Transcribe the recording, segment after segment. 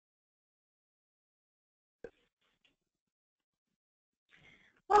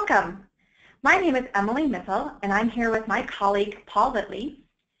Welcome. My name is Emily Missel, and I'm here with my colleague, Paul Whitley.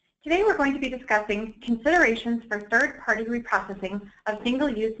 Today we're going to be discussing considerations for third-party reprocessing of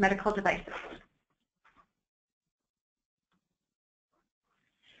single-use medical devices.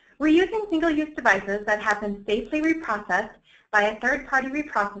 Reusing single-use devices that have been safely reprocessed by a third-party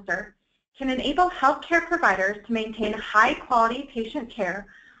reprocessor can enable healthcare providers to maintain high-quality patient care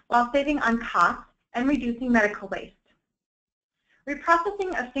while saving on costs and reducing medical waste.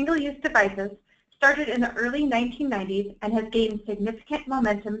 Reprocessing of single-use devices started in the early 1990s and has gained significant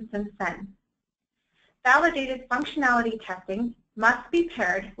momentum since then. Validated functionality testing must be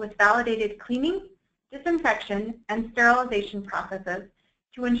paired with validated cleaning, disinfection, and sterilization processes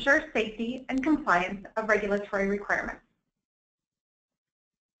to ensure safety and compliance of regulatory requirements.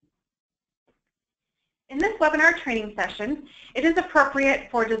 In this webinar training session, it is appropriate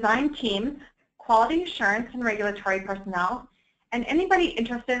for design teams, quality assurance and regulatory personnel, and anybody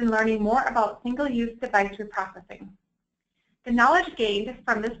interested in learning more about single-use device reprocessing. The knowledge gained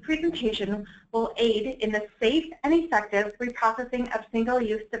from this presentation will aid in the safe and effective reprocessing of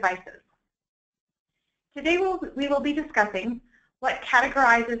single-use devices. Today we will be discussing what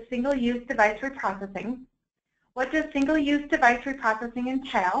categorizes single-use device reprocessing, what does single-use device reprocessing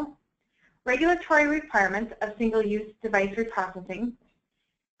entail, regulatory requirements of single-use device reprocessing,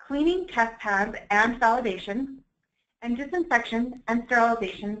 cleaning test pads and validation, and disinfection and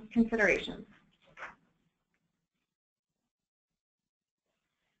sterilization considerations.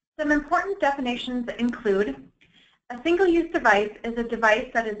 Some important definitions include a single-use device is a device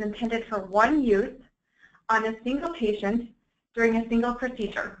that is intended for one use on a single patient during a single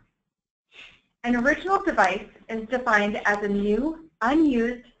procedure. An original device is defined as a new,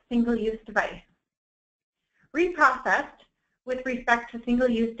 unused single-use device. Reprocessed with respect to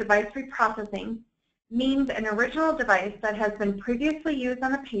single-use device reprocessing means an original device that has been previously used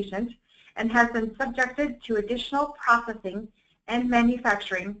on a patient and has been subjected to additional processing and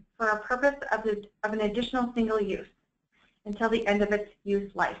manufacturing for a purpose of an additional single use until the end of its use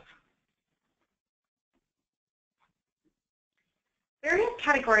life. Various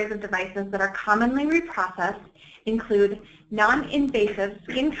categories of devices that are commonly reprocessed include non-invasive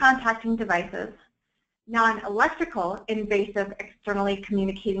skin contacting devices, non-electrical invasive externally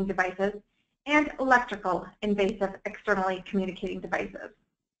communicating devices, and electrical invasive externally communicating devices.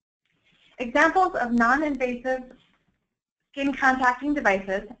 Examples of non-invasive skin contacting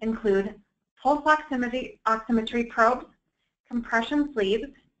devices include pulse oximetry probes, compression sleeves,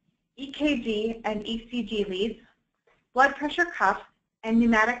 EKG and ECG leads, blood pressure cuffs, and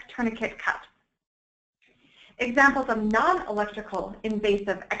pneumatic tourniquet cuffs. Examples of non-electrical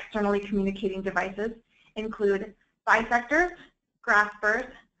invasive externally communicating devices include bisectors, graspers,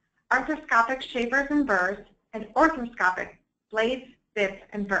 arthroscopic shavers and burrs, and orthoscopic blades, bits,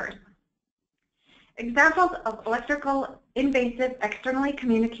 and burrs. Examples of electrical invasive externally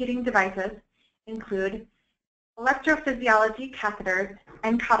communicating devices include electrophysiology catheters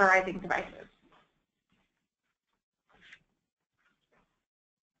and cauterizing devices.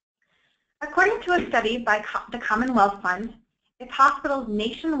 According to a study by the Commonwealth Fund, if hospitals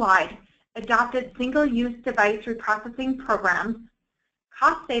nationwide adopted single-use device reprocessing programs,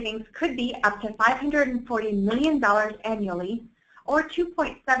 cost savings could be up to $540 million annually, or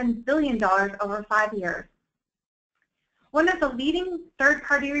 $2.7 billion over 5 years. One of the leading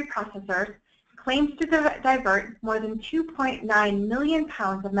third-party reprocessors claims to divert more than 2.9 million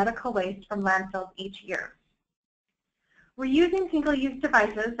pounds of medical waste from landfills each year. Reusing single-use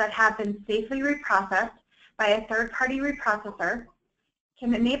devices that have been safely reprocessed by a third-party reprocessor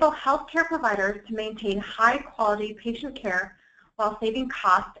can enable healthcare providers to maintain high-quality patient care while saving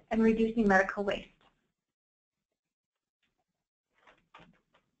costs and reducing medical waste.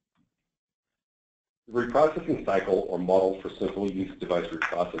 The reprocessing cycle or model for single-use device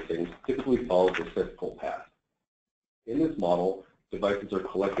reprocessing typically follows a cyclical path. In this model, devices are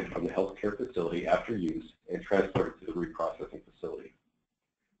collected from the healthcare facility after use and transported to the reprocessing facility.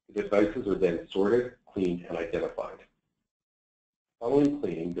 The devices are then sorted, cleaned, and identified. Following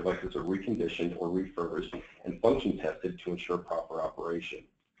cleaning, devices are reconditioned or refurbished and function tested to ensure proper operation.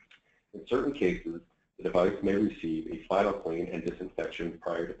 In certain cases, the device may receive a final clean and disinfection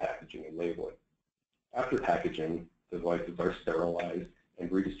prior to packaging and labeling. After packaging, the devices are sterilized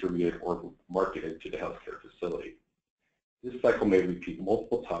and redistributed or marketed to the healthcare facility. This cycle may repeat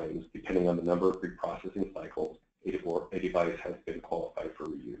multiple times depending on the number of reprocessing cycles a device has been qualified for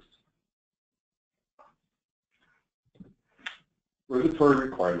reuse. Regulatory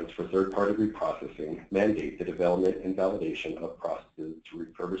requirements for third-party reprocessing mandate the development and validation of processes to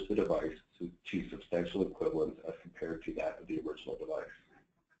refurbish the device to substantial equivalence as compared to that of the original device.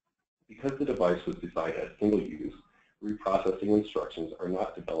 Because the device was designed as single-use, reprocessing instructions are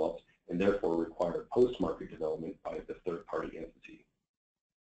not developed and therefore require post-market development by the third-party entity.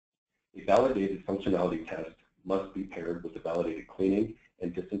 A validated functionality test must be paired with the validated cleaning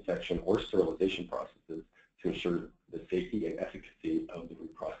and disinfection or sterilization processes to ensure the safety and efficacy of the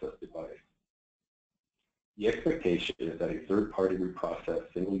reprocessed device. The expectation is that a third-party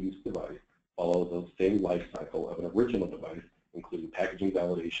reprocessed single-use device follows the same life cycle of an original device, including packaging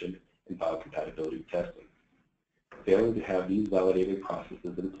validation and biocompatibility testing. Failing to have these validated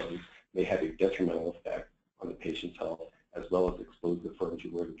processes in place may have a detrimental effect on the patient's health, as well as expose the firm to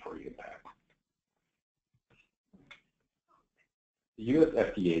regulatory impact. The U.S.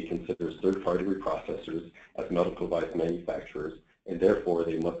 FDA considers third-party reprocessors as medical device manufacturers, and therefore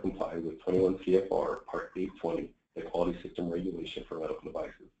they must comply with 21 CFR Part 820, the Quality System Regulation for Medical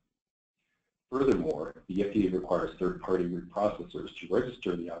Devices. Furthermore, the FDA requires third-party reprocessors to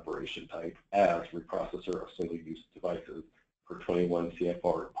register the operation type as reprocessor of single-use devices per 21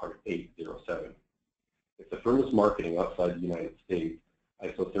 CFR Part 807. If the firm is marketing outside the United States,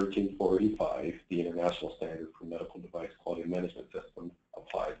 ISO 13485, the international standard for medical device quality management system,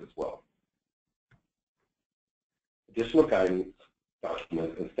 applies as well. Additional guidance,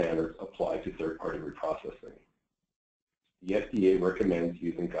 documents, and standards apply to third-party reprocessing. The FDA recommends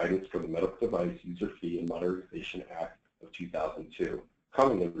using guidance from the Medical Device User Fee and Modernization Act of 2002,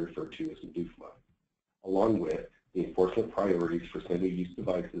 commonly referred to as MDUFMA, along with the enforcement priorities for single-use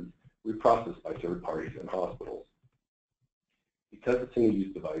devices reprocessed by third parties and hospitals. Because a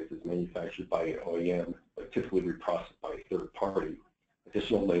single-use device is manufactured by an OEM but typically reprocessed by a third party,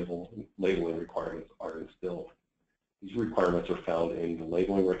 additional labeling requirements are instilled. These requirements are found in the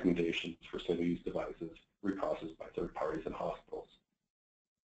labeling recommendations for single-use devices reprocessed by third parties and hospitals.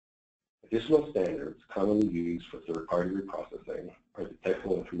 Additional standards commonly used for third-party reprocessing are the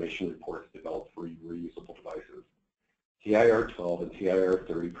technical information reports developed for reusable devices. TIR 12 and TIR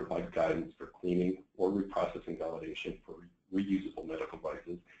 30 provide guidance for cleaning or reprocessing validation for reusable medical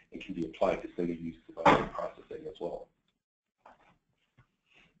devices and can be applied to single-use device processing as well.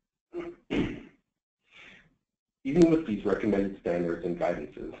 Even with these recommended standards and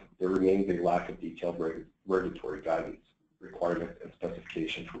guidances, there remains a lack of detailed regulatory guidance, requirements, and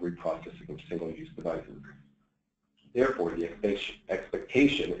specification for reprocessing of single-use devices. Therefore, the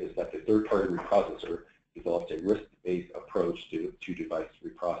expectation is that the third-party reprocessor develops a risk-based approach to device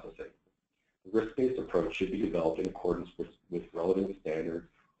reprocessing. The risk-based approach should be developed in accordance with relevant standards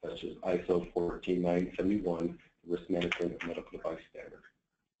such as ISO 14971, the Risk Management of Medical Device Standard.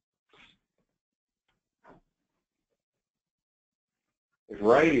 A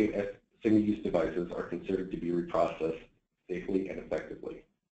variety of single-use devices are considered to be reprocessed safely and effectively.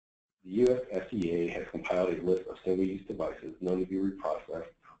 The U.S. FDA has compiled a list of single-use devices known to be reprocessed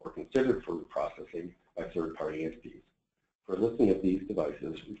or considered for reprocessing by third-party entities. For a listing of these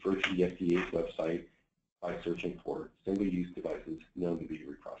devices, refer to the FDA's website by searching for single-use devices known to be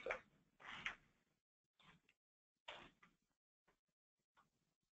reprocessed.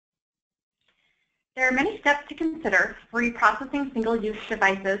 There are many steps to consider for reprocessing single-use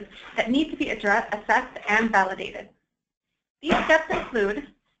devices that need to be assessed and validated. These steps include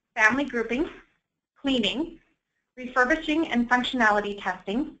family grouping, cleaning, refurbishing and functionality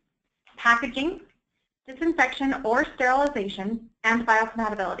testing, packaging, disinfection or sterilization, and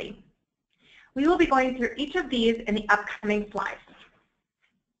biocompatibility. We will be going through each of these in the upcoming slides.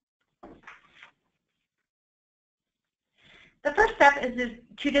 The first step is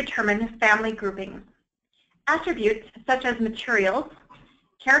to determine family groupings. Attributes such as materials,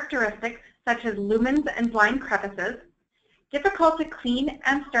 characteristics such as lumens and blind crevices, difficult to clean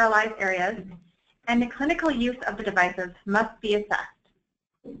and sterilize areas, and the clinical use of the devices must be assessed.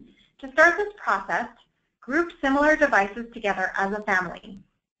 To start this process, group similar devices together as a family.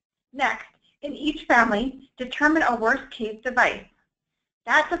 Next, in each family, determine a worst-case device.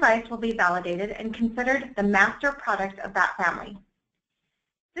 That device will be validated and considered the master product of that family.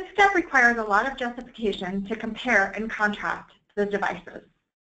 This step requires a lot of justification to compare and contrast the devices.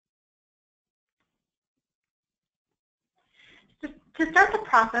 To start the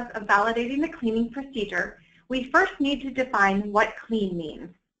process of validating the cleaning procedure, we first need to define what clean means.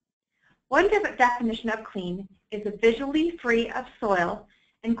 One definition of clean is visually free of soil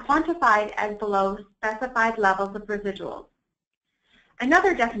and quantified as below specified levels of residuals.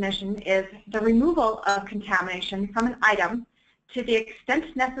 Another definition is the removal of contamination from an item to the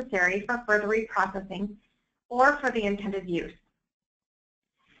extent necessary for further reprocessing or for the intended use.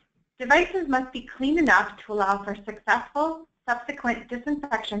 Devices must be clean enough to allow for successful subsequent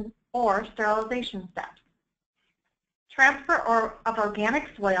disinfection or sterilization steps. Transfer of organic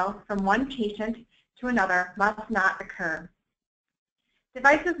soil from one patient to another must not occur.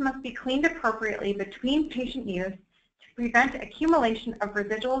 Devices must be cleaned appropriately between patient use to prevent accumulation of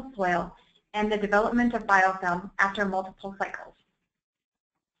residual soil and the development of biofilm after multiple cycles.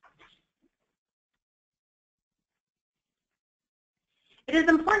 It is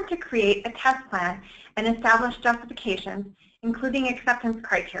important to create a test plan and establish justifications, including acceptance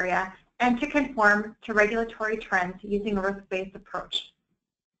criteria, and to conform to regulatory trends using a risk-based approach.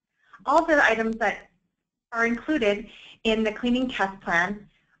 All the items that are included in the cleaning test plan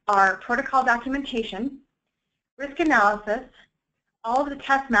are protocol documentation, risk analysis, all of the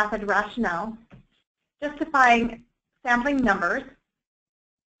test method rationale, justifying sampling numbers,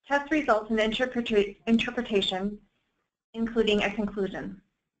 test results and interpretation, including a conclusion.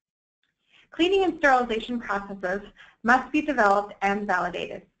 Cleaning and sterilization processes must be developed and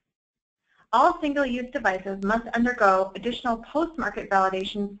validated. All single-use devices must undergo additional post-market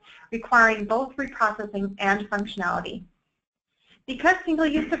validations requiring both reprocessing and functionality. Because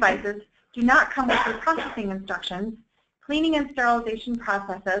single-use devices do not come with reprocessing instructions, cleaning and sterilization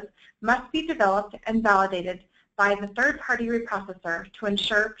processes must be developed and validated by the third-party reprocessor to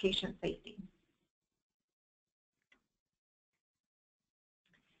ensure patient safety.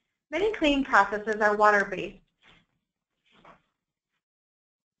 Many cleaning processes are water-based.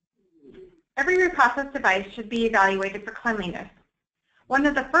 Every reprocessed device should be evaluated for cleanliness. One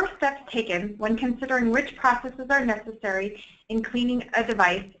of the first steps taken when considering which processes are necessary in cleaning a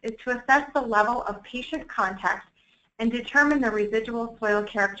device is to assess the level of patient contact and determine the residual soil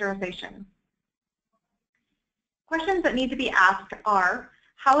characterization. Questions that need to be asked are,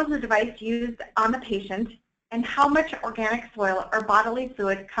 how is the device used on the patient, and how much organic soil or bodily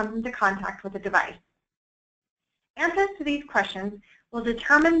fluid comes into contact with the device? Answers to these questions will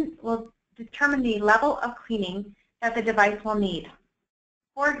determine the level of cleaning that the device will need.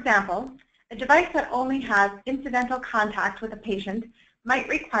 For example, a device that only has incidental contact with a patient might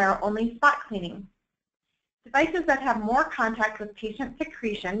require only spot cleaning. Devices that have more contact with patient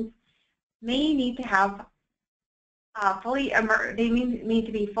secretions may need to have need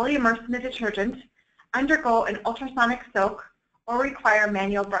to be fully immersed in the detergent, undergo an ultrasonic soak, or require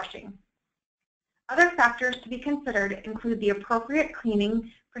manual brushing. Other factors to be considered include the appropriate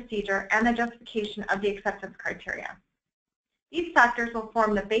cleaning procedure and the justification of the acceptance criteria. These factors will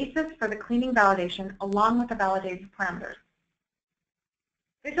form the basis for the cleaning validation along with the validated parameters.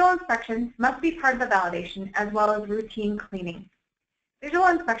 Visual inspection must be part of the validation as well as routine cleaning. Visual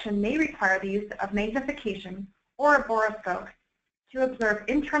inspection may require the use of magnification or a borescope to observe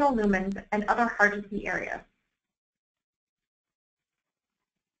internal lumens and other hard-to-see areas.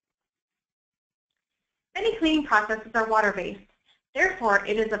 Many cleaning processes are water-based. Therefore,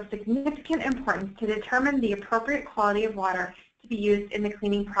 it is of significant importance to determine the appropriate quality of water to be used in the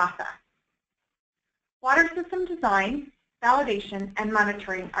cleaning process. Water system design, validation, and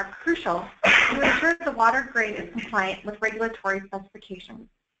monitoring are crucial to ensure the water grade is compliant with regulatory specifications.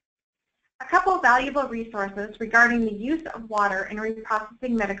 A couple of valuable resources regarding the use of water in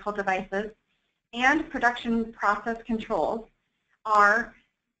reprocessing medical devices and production process controls are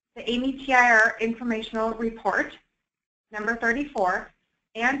the AMI-TIR Informational Report, number 34,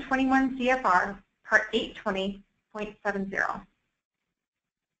 and 21 CFR, part 820.70.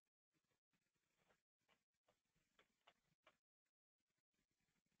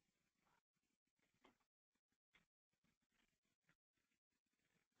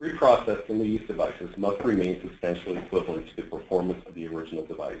 Reprocessed single-use devices must remain substantially equivalent to the performance of the original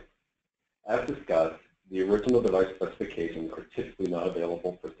device. As discussed, the original device specifications are typically not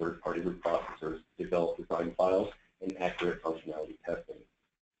available for third-party reprocessors to develop design files and accurate functionality testing.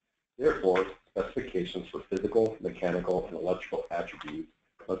 Therefore, specifications for physical, mechanical, and electrical attributes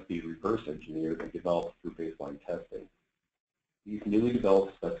must be reverse engineered and developed through baseline testing. These newly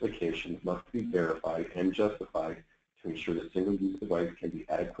developed specifications must be verified and justified to ensure the single-use device can be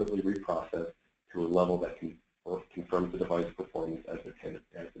adequately reprocessed to a level that confirms the device performance as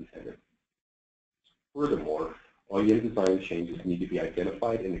intended. Furthermore, all young design changes need to be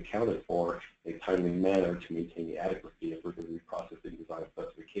identified and accounted for in a timely manner to maintain the adequacy of the reprocessing design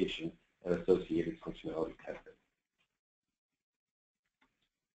specification and associated functionality testing.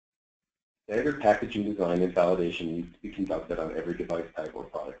 Standard packaging design and validation needs to be conducted on every device type or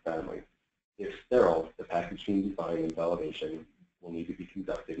product family. If sterile, the packaging design and validation will need to be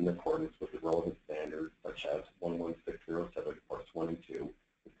conducted in accordance with the relevant standards such as 11607 parts 1 and 2,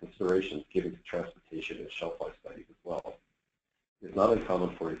 with considerations given to transportation and shelf life studies as well. It is not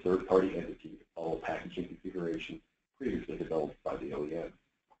uncommon for a third-party entity to follow packaging configurations previously developed by the OEM.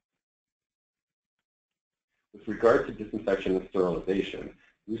 With regard to disinfection and sterilization,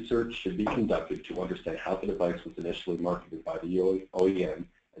 research should be conducted to understand how the device was initially marketed by the OEM,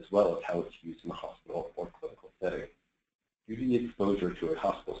 as well as how it's used in a hospital or clinical setting. Due to the exposure to a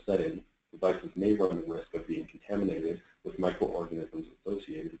hospital setting, devices may run the risk of being contaminated with microorganisms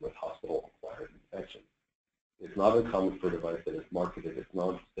associated with hospital-acquired infection. It is not uncommon for a device that is marketed as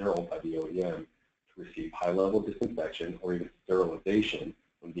non-sterile by the OEM to receive high-level disinfection or even sterilization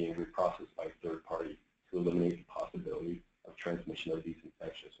when being reprocessed by a third party to eliminate the possibility of transmission of these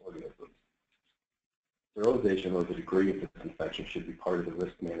infectious organisms. Sterilization or the degree of disinfection should be part of the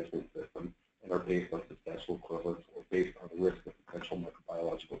risk management system and are based on substantial equivalence or based on the risk of potential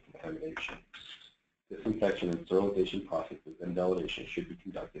microbiological contamination. Disinfection and sterilization processes and validation should be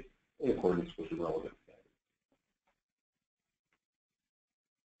conducted in accordance with the relevant standards.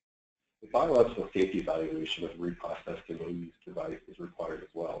 A biological safety evaluation of a reprocessed single-use device is required as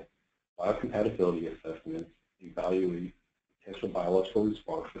well. Biocompatibility assessments evaluate potential biological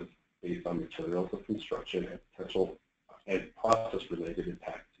responses based on materials of construction and potential and process-related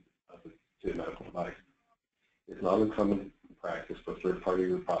impact to the medical device. It is not uncommon practice for third-party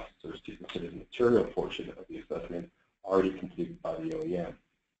reprocessors to consider the material portion of the assessment already completed by the OEM.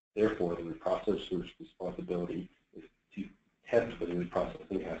 Therefore, the reprocessor's responsibility is to test for the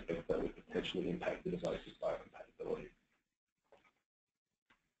reprocessing aspects that would potentially impact the device's biocompatibility.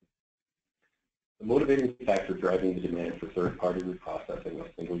 The motivating factor driving the demand for third-party reprocessing of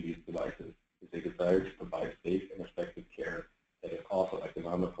single-use devices is a desire to provide safe and effective care that is also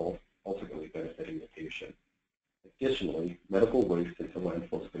economical, ultimately benefiting the patient. Additionally, medical waste into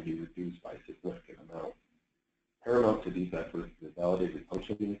landfills can be reduced by a significant amount. Paramount to these efforts is validated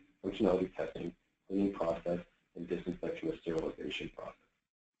functionality testing, cleaning process, and disinfection and sterilization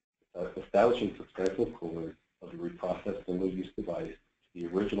process. Establishing substantial equivalence of the reprocessed single-use device to the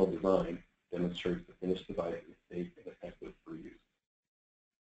original design demonstrates the finished device is safe and effective for use.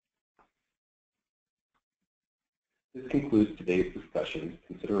 This concludes today's discussion,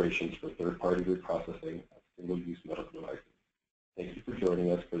 considerations for third-party reprocessing of single-use medical devices. Thank you for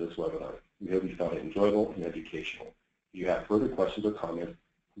joining us for this webinar. We hope you found it enjoyable and educational. If you have further questions or comments,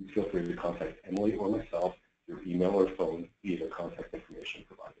 please feel free to contact Emily or myself through email or phone via the contact